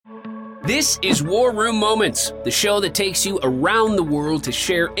This is War Room Moments, the show that takes you around the world to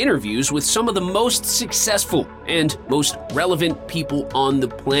share interviews with some of the most successful and most relevant people on the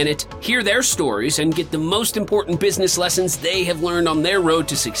planet, hear their stories, and get the most important business lessons they have learned on their road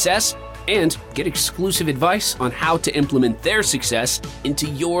to success, and get exclusive advice on how to implement their success into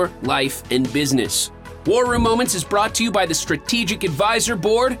your life and business. War Room Moments is brought to you by the Strategic Advisor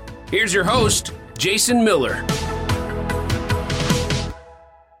Board. Here's your host, Jason Miller.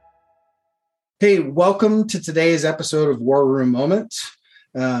 Hey, welcome to today's episode of War Room Moments.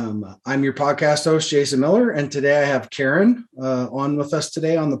 I'm your podcast host, Jason Miller, and today I have Karen on with us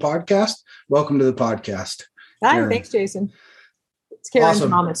today on the podcast. Welcome to the podcast. Hi, Karen. Thanks, Jason. It's Karen's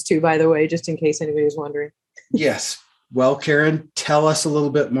Awesome. Moments too, by the way, just in case anybody was wondering. Yes. Well, Karen, tell us a little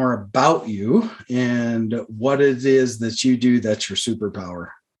bit more about you and what it is that you do that's your superpower.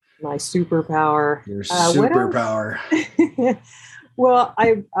 My superpower. Your superpower. Well,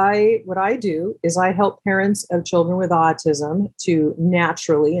 what I do is I help parents of children with autism to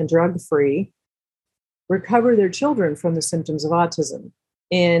naturally and drug-free recover their children from the symptoms of autism.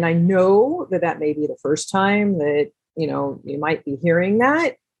 And I know that may be the first time that, you might be hearing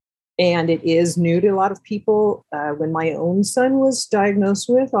that. And it is new to a lot of people. When my own son was diagnosed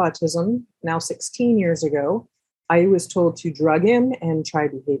with autism, now 16 years ago, I was told to drug him and try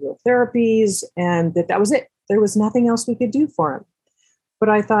behavioral therapies, and that was it. There was nothing else we could do for him. But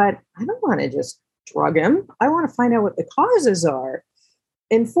I thought, I don't want to just drug him. I want to find out what the causes are.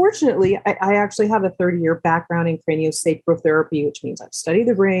 And fortunately, I actually have a 30-year background in craniosacral therapy, which means I've studied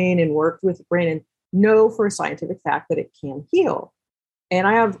the brain and worked with the brain and know for a scientific fact that it can heal. And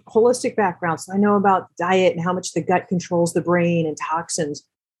I have holistic background, so I know about diet and how much the gut controls the brain and toxins,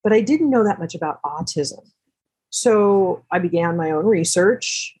 but I didn't know that much about autism. So I began my own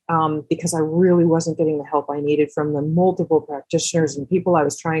research because I really wasn't getting the help I needed from the multiple practitioners and people I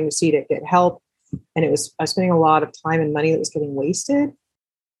was trying to see to get help. And I was spending a lot of time and money that was getting wasted.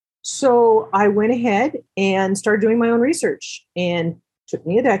 So I went ahead and started doing my own research, and it took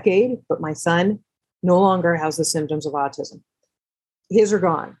me a decade, but my son no longer has the symptoms of autism. His are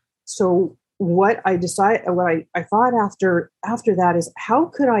gone. So what I thought after that is, how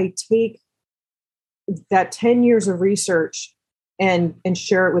could I take that 10 years of research and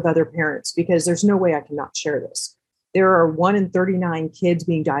share it with other parents? Because there's no way I cannot share this. There are 1 in 39 kids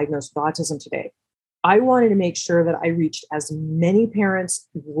being diagnosed with autism today. I wanted to make sure that I reached as many parents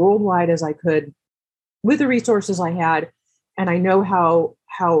worldwide as I could with the resources I had. And I know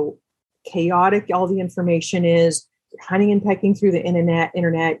how chaotic all the information is. You're hunting and pecking through the internet.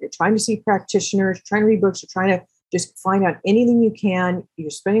 You're trying to see practitioners, trying to read books. You're trying to just find out anything you can. You're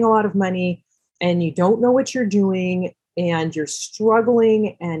spending a lot of money and you don't know what you're doing, and you're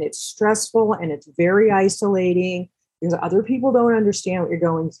struggling, and it's stressful, and it's very isolating because other people don't understand what you're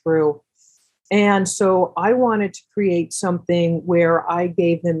going through. And so I wanted to create something where I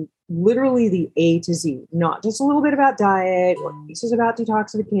gave them literally the A to Z, not just a little bit about diet or pieces about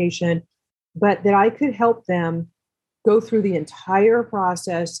detoxification, but that I could help them go through the entire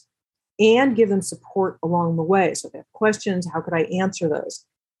process and give them support along the way. So if they have questions, how could I answer those?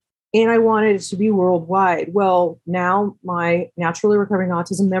 And I wanted it to be worldwide. Well, now my Naturally Recovering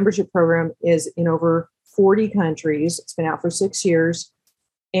Autism membership program is in over 40 countries. It's been out for 6 years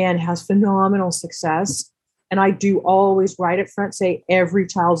and has phenomenal success. And I do always right up front say every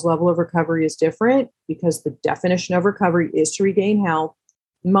child's level of recovery is different, because the definition of recovery is to regain health.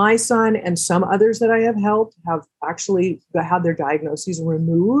 My son and some others that I have helped have actually had their diagnoses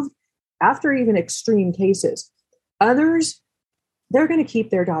removed after even extreme cases. Others, they're going to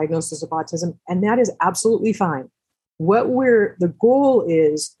keep their diagnosis of autism, and that is absolutely fine. The goal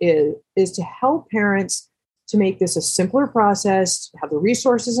is to help parents to make this a simpler process, have the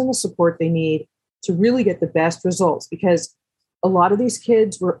resources and the support they need to really get the best results, because a lot of these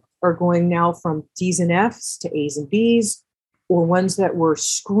kids are going now from D's and F's to A's and B's, or ones that were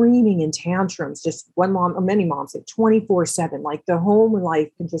screaming in tantrums, just one mom, or many moms, like 24/7, like the home life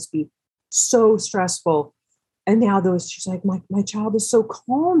can just be so stressful. And now she's like, my child is so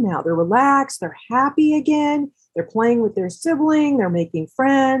calm now. They're relaxed. They're happy again. They're playing with their sibling. They're making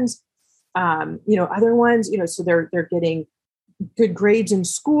friends. Other ones, so they're getting good grades in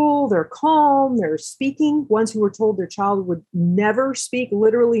school. They're calm. They're speaking. Ones who were told their child would never speak,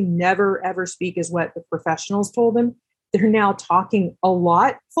 literally never, ever speak, is what the professionals told them. They're now talking a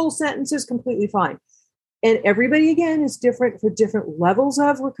lot, full sentences, completely fine. And everybody, again, is different for different levels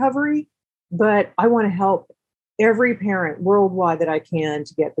of recovery. But I want to help every parent worldwide that I can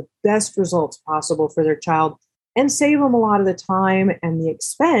to get the best results possible for their child and save them a lot of the time and the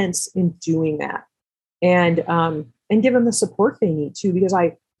expense in doing that. And give them the support they need too, because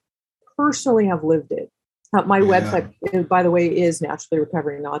personally have lived it. My website, by the way, is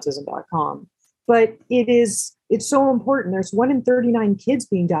naturallyrecoveringautism.com. But it's so important. There's 1 in 39 kids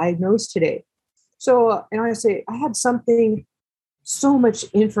being diagnosed today. So, and I say, I had so much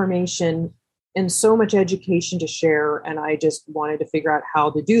information and so much education to share. And I just wanted to figure out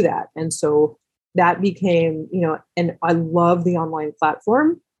how to do that. And so that became, and I love the online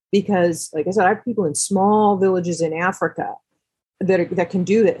platform because, like I said, I have people in small villages in Africa that can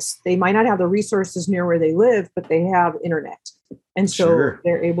do this. They might not have the resources near where they live, but they have internet. And so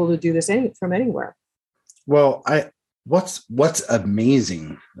they're able to do this from anywhere. Well, what's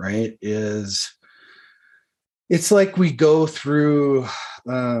amazing, right, is it's like we go through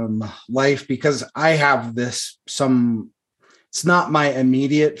life, because I have it's not my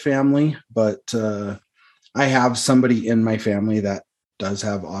immediate family, but I have somebody in my family that does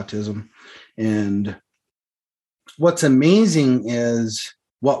have autism. And what's amazing is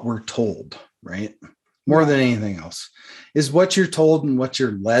what we're told, right? More than anything else is what you're told and what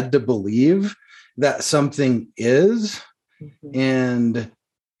you're led to believe that something is, and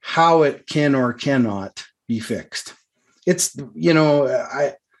how it can or cannot be fixed. It's,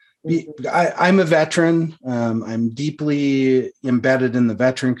 I'm a veteran. I'm deeply embedded in the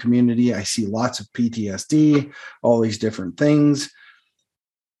veteran community. I see lots of PTSD, all these different things.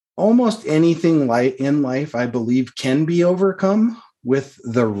 Almost anything in life, I believe, can be overcome with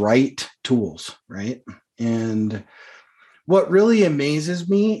the right tools, right? And what really amazes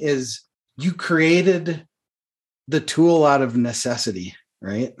me is you created the tool out of necessity,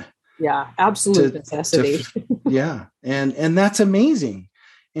 right? Yeah, absolute necessity. Yeah. And that's amazing.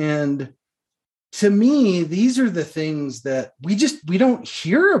 And to me, these are the things that we don't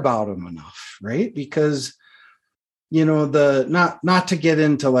hear about them enough, right? Because, not to get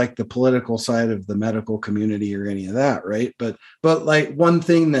into like the political side of the medical community or any of that, right? But like one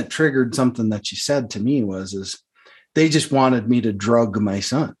thing that triggered something that you said to me is they just wanted me to drug my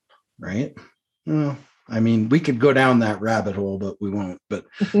son, right? Well, I mean, we could go down that rabbit hole, but we won't. But,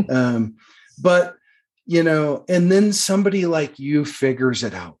 and then somebody like you figures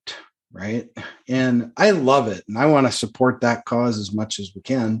it out, right? And I love it. And I want to support that cause as much as we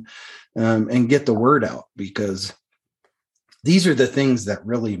can, and get the word out, because these are the things that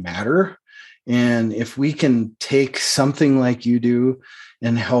really matter. And if we can take something like you do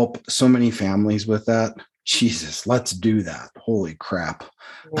and help so many families with that, Jesus, let's do that. Holy crap.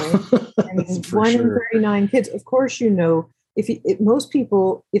 Right. And 1 in 39 kids, of course, if most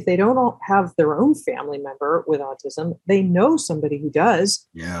people, if they don't all have their own family member with autism, they know somebody who does,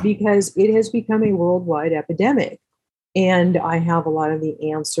 because it has become a worldwide epidemic. And I have a lot of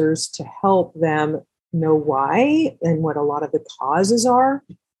the answers to help them know why and what a lot of the causes are,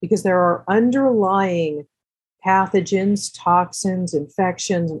 because there are underlying pathogens, toxins,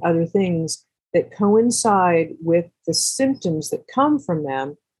 infections, and other things that coincide with the symptoms that come from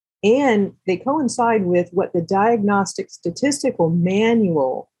them. And they coincide with what the diagnostic statistical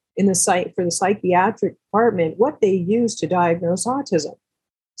manual in the site for the psychiatric department, what they use to diagnose autism.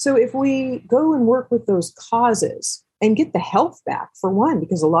 So if we go and work with those causes and get the health back, for one,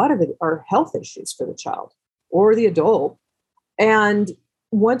 because a lot of it are health issues for the child or the adult. And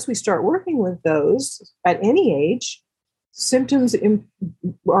once we start working with those at any age, symptoms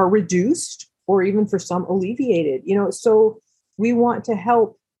are reduced, or even for some alleviated, so we want to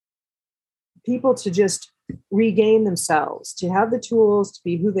help people to just regain themselves, to have the tools to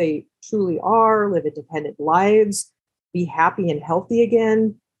be who they truly are, live independent lives, be happy and healthy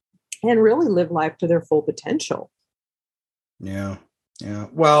again, and really live life to their full potential. Yeah. Yeah.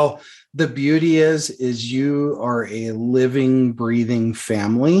 Well, the beauty is you are a living, breathing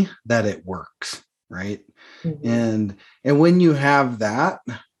family that it works. Right. Mm-hmm. And when you have that,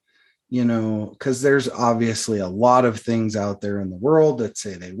 because there's obviously a lot of things out there in the world that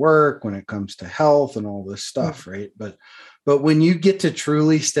say they work when it comes to health and all this stuff. Mm-hmm. Right. But when you get to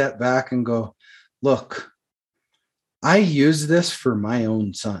truly step back and go, look, I use this for my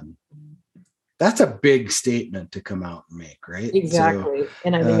own son. That's a big statement to come out and make, right? Exactly. So,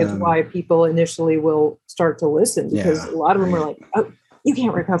 and I think it's why people initially will start to listen, because a lot of them are like, oh, you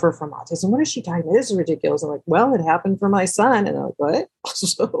can't recover from autism. What is she talking about? This is ridiculous. I'm like, well, it happened for my son. And I'm like, what?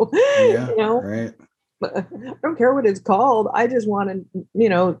 So, right. I don't care what it's called. I just want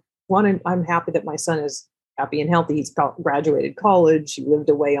to, I'm happy that my son is happy and healthy. He's graduated college. He lived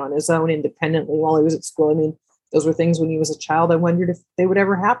away on his own independently while he was at school. I mean, those were things when he was a child I wondered if they would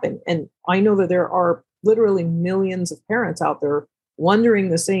ever happen. And I know that there are literally millions of parents out there wondering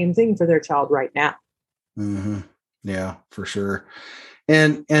the same thing for their child right now. Mm-hmm. Yeah, for sure.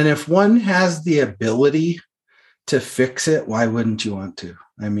 And if one has the ability to fix it, why wouldn't you want to?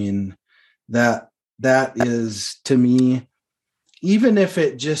 I mean, that is, to me, even if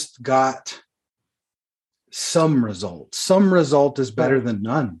it just got some result is better than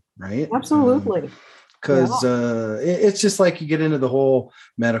none, right? Absolutely. Because it's just like you get into the whole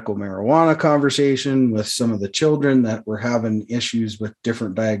medical marijuana conversation with some of the children that were having issues with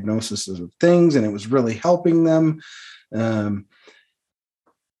different diagnoses of things, and it was really helping them. And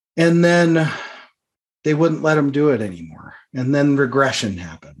then they wouldn't let them do it anymore. And then regression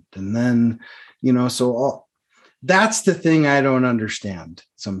happened. And then, that's the thing I don't understand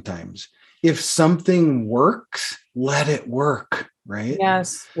sometimes. If something works, let it work, right?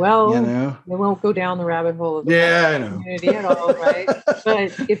 Yes. Well, we won't go down the rabbit hole of the I know. community at all, right?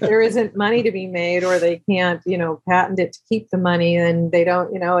 But if there isn't money to be made, or they can't, patent it to keep the money, then they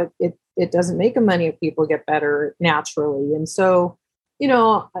don't, it doesn't make them money if people get better naturally. And so,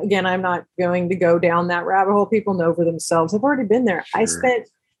 again, I'm not going to go down that rabbit hole. People know for themselves. I've already been there. Sure. I spent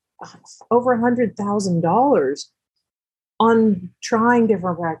over $100,000 on trying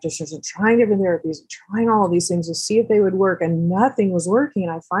different practitioners and trying different therapies and trying all of these things to see if they would work, and nothing was working.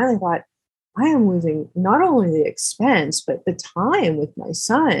 And I finally thought, I am losing not only the expense, but the time with my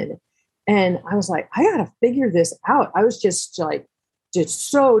son. And I was like, I got to figure this out. I was just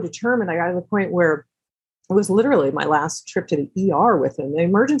so determined. I got to the point where it was literally my last trip to the ER with him, the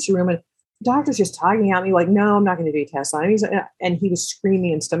emergency room. And the doctor's just talking at me like, no, I'm not going to do tests on him. And he was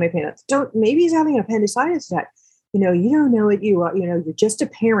screaming in stomach pain. Maybe he's having an appendicitis attack. You don't know it. You're just a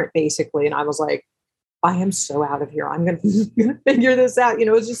parent, basically. And I was like, I am so out of here. I'm going to figure this out.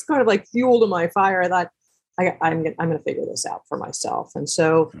 It's just kind of like fuel to my fire. I thought, I'm going to figure this out for myself. And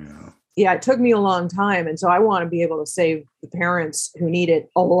so, it took me a long time. And so I want to be able to save the parents who need it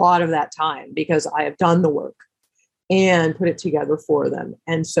a lot of that time, because I have done the work and put it together for them.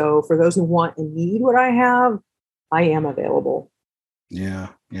 And so for those who want and need what I have, I am available. Yeah.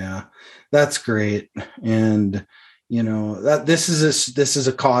 That's great. And, that this is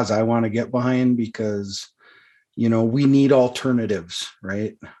a cause I want to get behind, because, we need alternatives,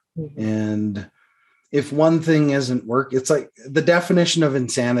 right? Mm-hmm. And if one thing isn't work, it's like the definition of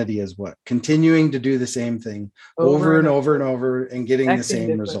insanity is what? Continuing to do the same thing over and over and over and getting the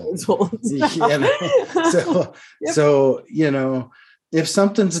same results. So, if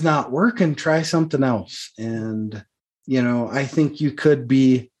something's not working, try something else. And, I think you could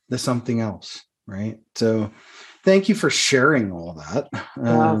be the something else, right? So thank you for sharing all that.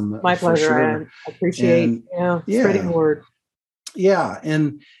 My pleasure. Sure. I appreciate spreading the word. Yeah.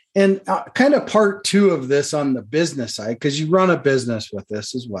 And kind of part two of this on the business side, because you run a business with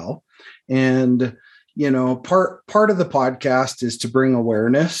this as well. And, part of the podcast is to bring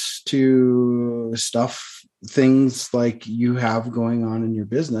awareness to things like you have going on in your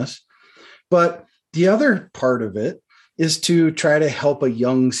business. But the other part of it is to try to help a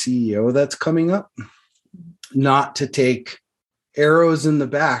young CEO that's coming up not to take arrows in the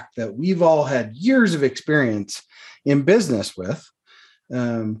back that we've all had years of experience in business with.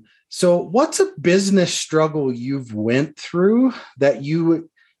 So what's a business struggle you've went through that you,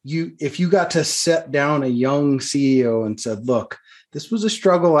 if you got to sit down a young CEO and said, look, this was a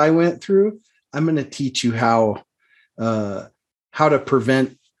struggle I went through, I'm going to teach you how to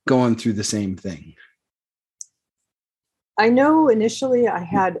prevent going through the same thing? I know initially I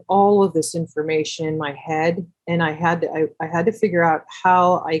had all of this information in my head, and I had to figure out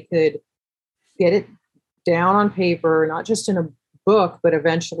how I could get it down on paper, not just in a book, but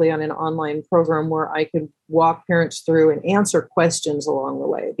eventually on an online program where I could walk parents through and answer questions along the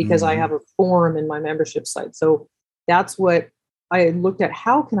way, because I have a form in my membership site. So that's what I looked at.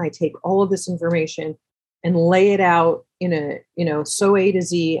 How can I take all of this information and lay it out in a, so A to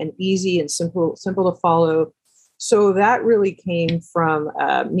Z and easy and simple to follow. So that really came from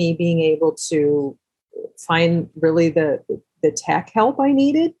me being able to find really the tech help I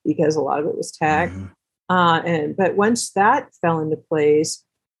needed, because a lot of it was tech. But once that fell into place,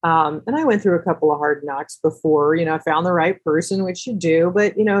 and I went through a couple of hard knocks before, I found the right person, which you do,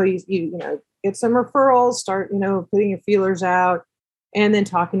 but you get some referrals, start, putting your feelers out, and then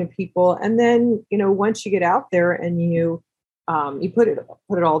talking to people. And then, once you get out there and you put it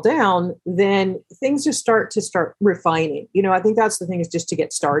all down, then things just start refining. I think that's the thing, is just to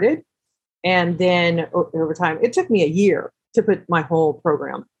get started. And then over time, it took me a year to put my whole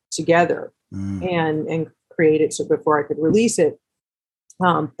program together and create it, so before I could release it.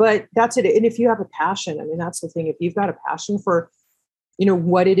 But that's it. And if you have a passion, that's the thing. If you've got a passion for,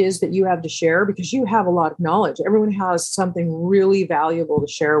 what it is that you have to share, because you have a lot of knowledge. Everyone has something really valuable to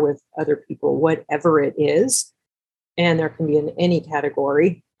share with other people, whatever it is. And there can be in any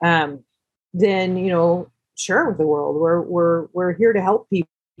category. Then, share it with the world. We're here to help people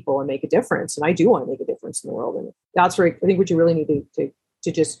people and make a difference. And I do want to make a difference in the world. And that's where I think what you really need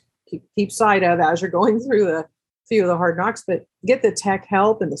to just keep sight of as you're going through the few of the hard knocks, but get the tech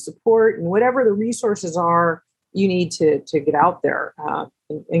help and the support and whatever the resources are you need to get out there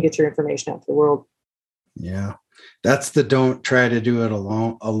and get your information out to the world. Yeah. That's the don't try to do it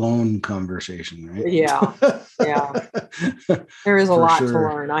alone conversation, right? Yeah. Yeah. There is a lot to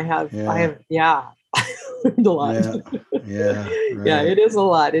learn. I have learned a lot. Yeah. Right. Yeah, it is a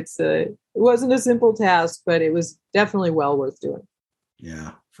lot. It wasn't a simple task, but it was definitely well worth doing.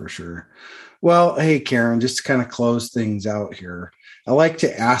 Yeah, for sure. Well, hey, Karen, just to kind of close things out here, I like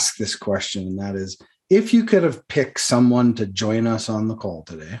to ask this question, and that is, if you could have picked someone to join us on the call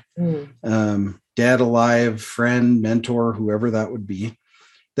today, dead, alive, friend, mentor, whoever that would be,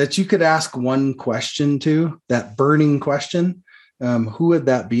 that you could ask one question to, that burning question, who would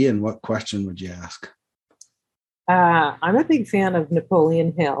that be and what question would you ask? I'm a big fan of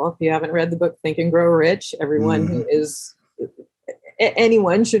Napoleon Hill. If you haven't read the book Think and Grow Rich,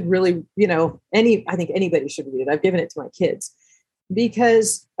 anyone should really, I think anybody should read it. I've given it to my kids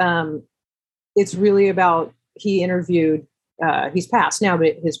because it's really about, he interviewed, he's passed now,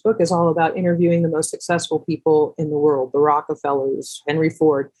 but his book is all about interviewing the most successful people in the world, the Rockefellers, Henry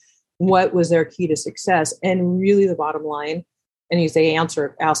Ford. What was their key to success? And really the bottom line, and they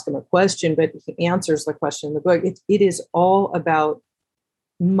ask him a question, but he answers the question in the book. It is all about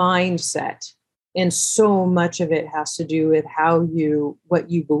mindset. And so much of it has to do with what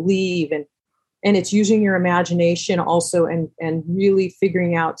you believe, and it's using your imagination also, and really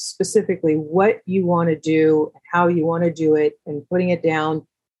figuring out specifically what you want to do, how you want to do it, and putting it down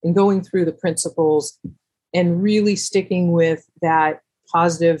and going through the principles and really sticking with that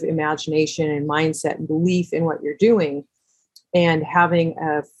positive imagination and mindset and belief in what you're doing, and having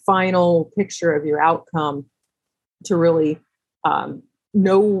a final picture of your outcome to really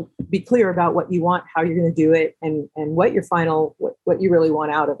be clear about what you want, how you're going to do it, and what your what you really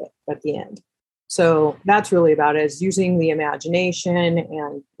want out of it at the end. So that's really about it, is using the imagination,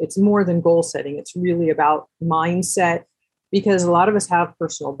 and it's more than goal setting. It's really about mindset, because a lot of us have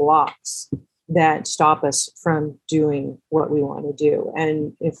personal blocks that stop us from doing what we want to do.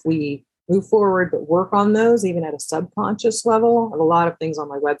 And if we move forward, but work on those, even at a subconscious level, I have a lot of things on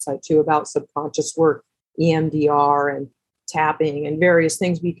my website too about subconscious work, EMDR and tapping and various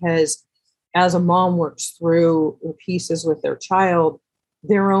things, because as a mom works through the pieces with their child,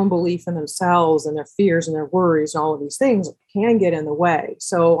 their own belief in themselves and their fears and their worries and all of these things can get in the way.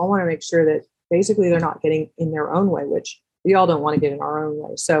 So I want to make sure that basically they're not getting in their own way, which we all don't want to get in our own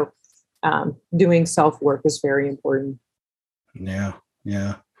way. So doing self-work is very important. Yeah.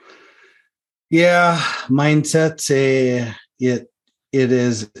 Mindset's it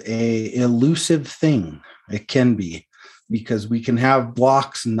is a elusive thing. It can be, because we can have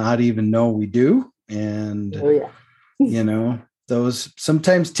blocks and not even know we do. And, those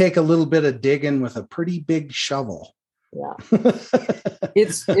sometimes take a little bit of digging with a pretty big shovel. Yeah.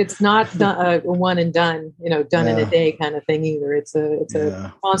 It's not a one and done, done in a day kind of thing either. It's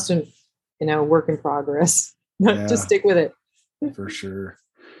a constant, work in progress. Just stick with it. For sure.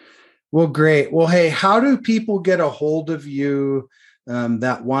 Well, great. Well, hey, how do people get a hold of you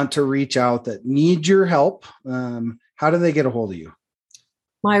that want to reach out, that need your help? How do they get a hold of you?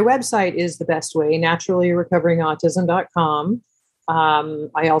 My website is the best way, naturallyrecoveringautism.com.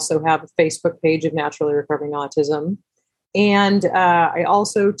 I also have a Facebook page of Naturally Recovering Autism. And I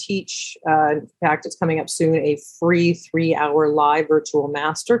also teach, in fact, it's coming up soon, a free 3-hour live virtual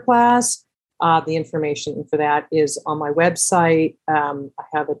masterclass. The information for that is on my website. I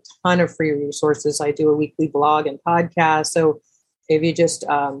have a ton of free resources. I do a weekly blog and podcast. So if you just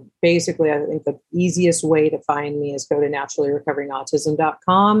basically, I think the easiest way to find me is go to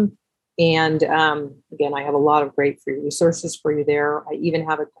naturallyrecoveringautism.com. And again, I have a lot of great free resources for you there. I even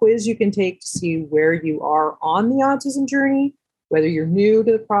have a quiz you can take to see where you are on the autism journey, whether you're new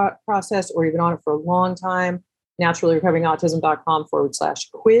to the process or you've been on it for a long time.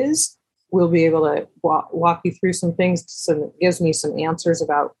 naturallyrecoveringautism.com/quiz. We'll be able to walk you through some things. It gives me some answers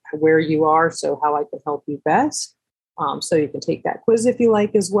about where you are, so how I can help you best. So you can take that quiz if you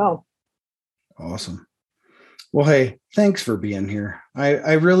like as well. Awesome. Well, hey, thanks for being here.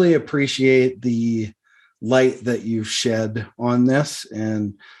 I really appreciate the light that you've shed on this,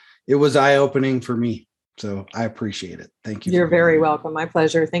 and it was eye-opening for me. So I appreciate it. Thank you. You're very welcome. My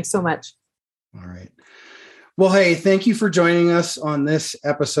pleasure. Thanks so much. All right. Well, hey, thank you for joining us on this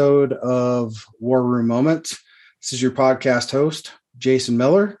episode of War Room Moments. This is your podcast host, Jason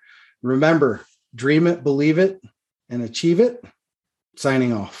Miller. Remember, dream it, believe it, and achieve it.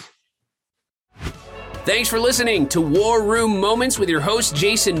 Signing off. Thanks for listening to War Room Moments with your host,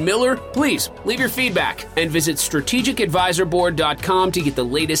 Jason Miller. Please leave your feedback and visit strategicadvisorboard.com to get the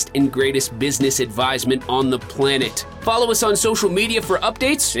latest and greatest business advisement on the planet. Follow us on social media for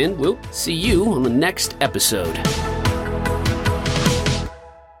updates, and we'll see you on the next episode.